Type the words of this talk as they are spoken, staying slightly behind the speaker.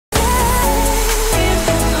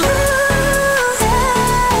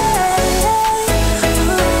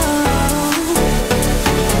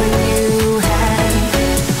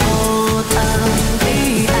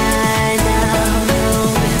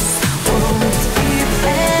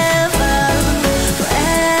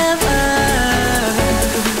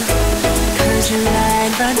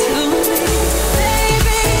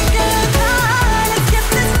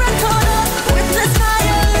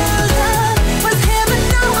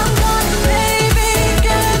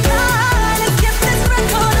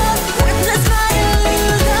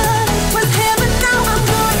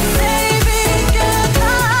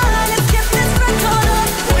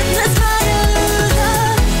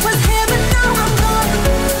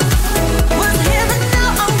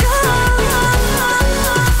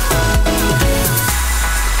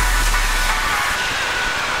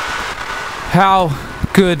How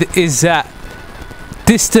good is that?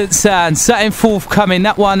 Distant Sounds, something forthcoming.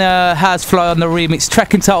 That one, Housefly on the remix,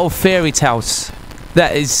 track entitled Fairytales.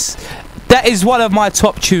 That is one of my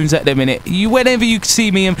top tunes at the minute. Whenever you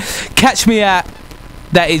see me and catch me out,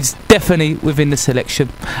 that is definitely within the selection.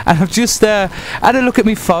 And I've just had a look at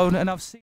my phone and I've seen